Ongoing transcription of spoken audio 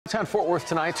Downtown Fort Worth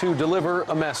tonight to deliver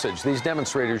a message. These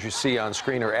demonstrators you see on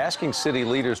screen are asking city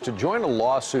leaders to join a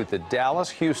lawsuit that Dallas,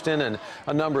 Houston, and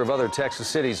a number of other Texas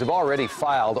cities have already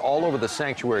filed all over the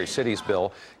Sanctuary Cities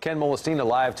bill. Ken Molestina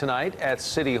live tonight at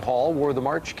City Hall, where the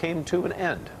march came to an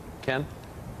end. Ken?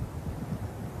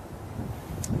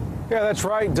 Yeah, that's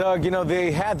right, Doug. You know,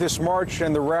 they had this march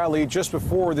and the rally just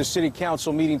before the city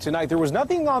council meeting tonight. There was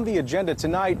nothing on the agenda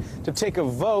tonight to take a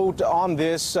vote on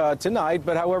this tonight,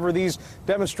 but however, these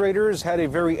demonstrators had a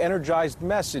very energized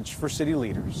message for city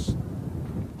leaders.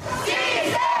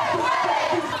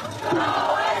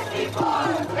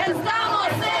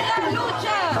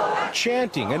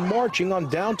 Chanting and marching on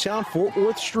downtown Fort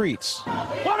Worth streets.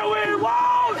 What do we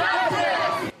want?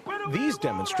 These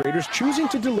demonstrators choosing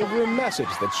to deliver a message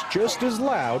that's just as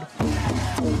loud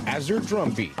as their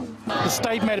drumbeat. The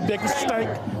state made a big mistake.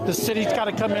 The city's got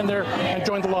to come in there and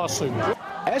join the lawsuit.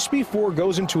 SB 4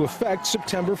 goes into effect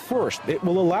September 1st. It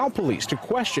will allow police to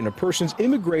question a person's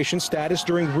immigration status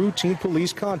during routine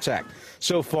police contact.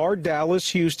 So far, Dallas,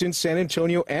 Houston, San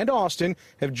Antonio, and Austin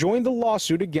have joined the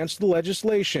lawsuit against the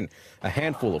legislation. A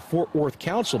handful of Fort Worth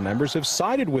council members have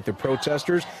sided with the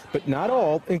protesters, but not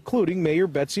all, including Mayor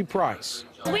Betsy Price.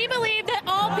 We believe that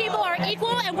all people are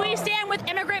equal, and we stand with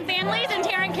immigrant families in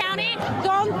Tarrant County.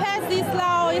 Don't pass this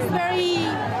law. It's very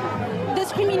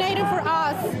discriminating for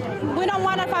us. We don't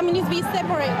want our families to be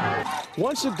separate.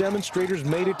 Once the demonstrators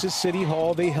made it to City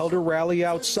Hall, they held a rally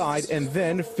outside and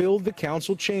then filled the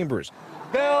council chambers.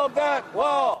 Build that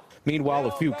wall! Meanwhile,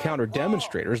 a few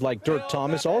counter-demonstrators like Dirk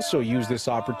Thomas also used this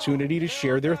opportunity to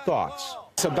share their thoughts.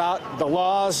 It's about the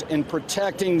laws and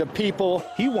protecting the people.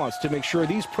 He wants to make sure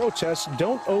these protests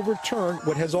don't overturn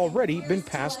what has already been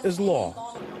passed as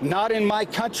law. Not in my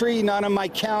country, not in my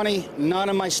county, not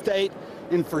in my state,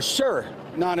 and for sure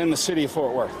not in the city of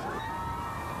Fort Worth.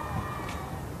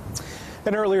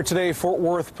 And earlier today, Fort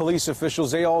Worth police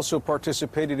officials, they also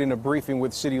participated in a briefing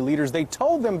with city leaders. They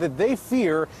told them that they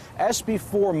fear SB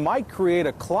 4 might create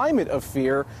a climate of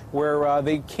fear where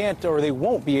they can't or they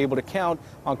won't be able to count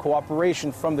on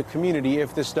cooperation from the community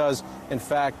if this does, in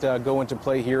fact, go into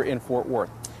play here in Fort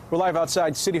Worth. We're live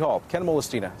outside City Hall. Ken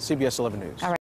Molestina, CBS 11 News.